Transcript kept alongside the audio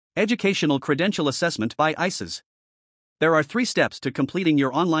Educational Credential Assessment by ICES. There are 3 steps to completing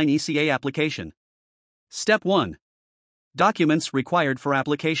your online ECA application. Step 1. Documents required for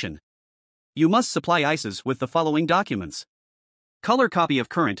application. You must supply ICES with the following documents. Color copy of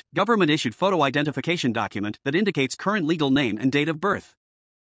current, government-issued photo identification document that indicates current legal name and date of birth.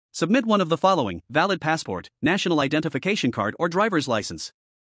 Submit one of the following: valid passport, national identification card, or driver's license.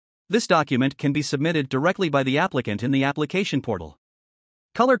 This document can be submitted directly by the applicant in the application portal.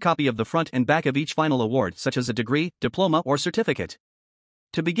 Color copy of the front and back of each final award, such as a degree, diploma, or certificate.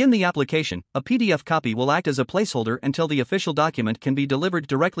 To begin the application, a PDF copy will act as a placeholder until the official document can be delivered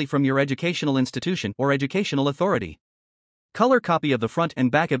directly from your educational institution or educational authority. Color copy of the front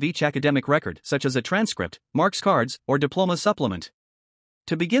and back of each academic record, such as a transcript, marks cards, or diploma supplement.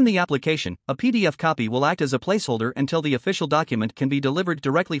 To begin the application, a PDF copy will act as a placeholder until the official document can be delivered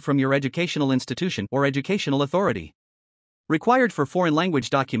directly from your educational institution or educational authority. Required for foreign language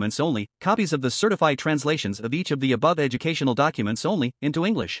documents only, copies of the certified translations of each of the above educational documents only, into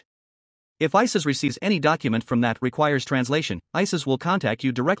English. If ICES receives any document from that requires translation, ICES will contact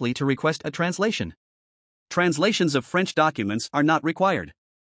you directly to request a translation. Translations of French documents are not required.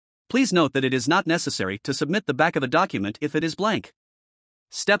 Please note that it is not necessary to submit the back of a document if it is blank.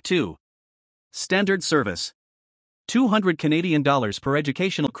 Step 2. Standard service. $200 per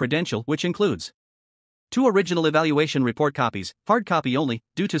educational credential, which includes 2 original evaluation report copies, hard copy only.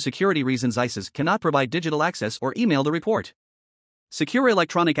 Due to security reasons, ICES cannot provide digital access or email the report. Secure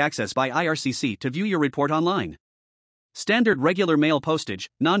electronic access by IRCC to view your report online. Standard regular mail postage,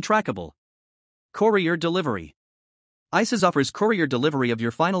 non-trackable. Courier delivery. ICES offers courier delivery of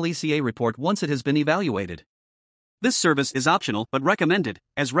your final ECA report once it has been evaluated. This service is optional but recommended,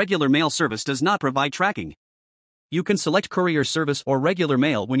 as regular mail service does not provide tracking. You can select courier service or regular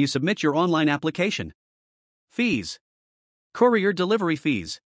mail when you submit your online application. Fees. Courier delivery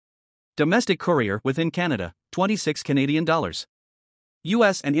fees. Domestic courier within Canada, $26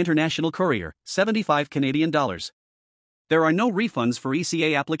 US and international courier, $75 There are no refunds for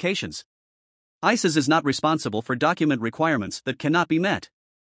ECA applications. ICES is not responsible for document requirements that cannot be met.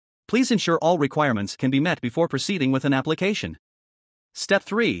 Please ensure all requirements can be met before proceeding with an application. Step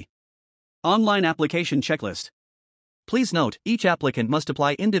 3. Online application checklist. Please note, each applicant must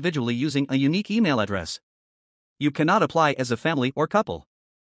apply individually using a unique email address. You cannot apply as a family or couple.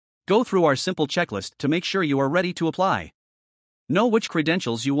 Go through our simple checklist to make sure you are ready to apply. Know which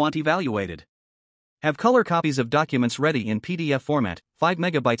credentials you want evaluated. Have color copies of documents ready in PDF format, 5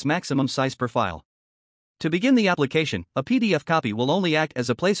 MB maximum size per file. To begin the application, a PDF copy will only act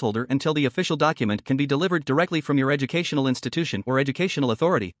as a placeholder until the official document can be delivered directly from your educational institution or educational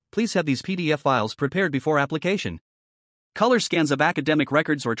authority. Please have these PDF files prepared before application. Color scans of academic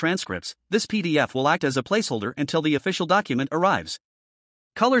records or transcripts. This PDF will act as a placeholder until the official document arrives.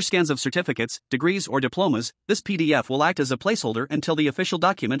 Color scans of certificates, degrees, or diplomas. This PDF will act as a placeholder until the official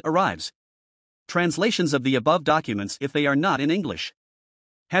document arrives. Translations of the above documents if they are not in English.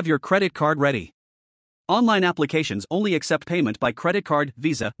 Have your credit card ready. Online applications only accept payment by credit card,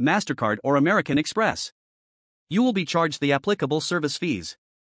 Visa, MasterCard, or American Express. You will be charged the applicable service fees.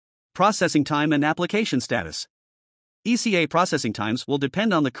 Processing time and application status. ECA processing times will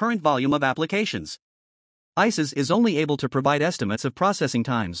depend on the current volume of applications. ICES is only able to provide estimates of processing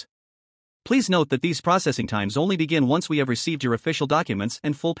times. Please note that these processing times only begin once we have received your official documents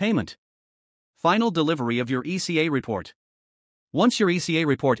and full payment. Final delivery of your ECA report. Once your ECA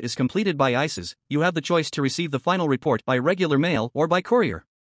report is completed by ICES, you have the choice to receive the final report by regular mail or by courier.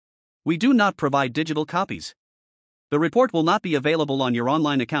 We do not provide digital copies. The report will not be available on your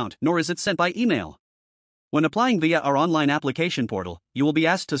online account, nor is it sent by email. When applying via our online application portal, you will be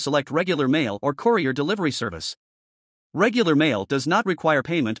asked to select regular mail or courier delivery service. Regular mail does not require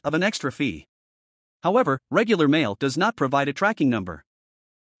payment of an extra fee. However, regular mail does not provide a tracking number.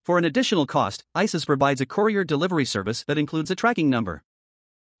 For an additional cost, ICES provides a courier delivery service that includes a tracking number.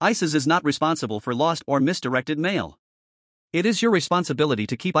 ICES is not responsible for lost or misdirected mail. It is your responsibility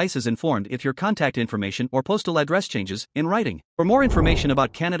to keep ICES informed if your contact information or postal address changes, in writing. For more information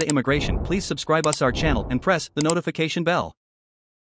about Canada Immigration, please subscribe us our channel and press the notification bell.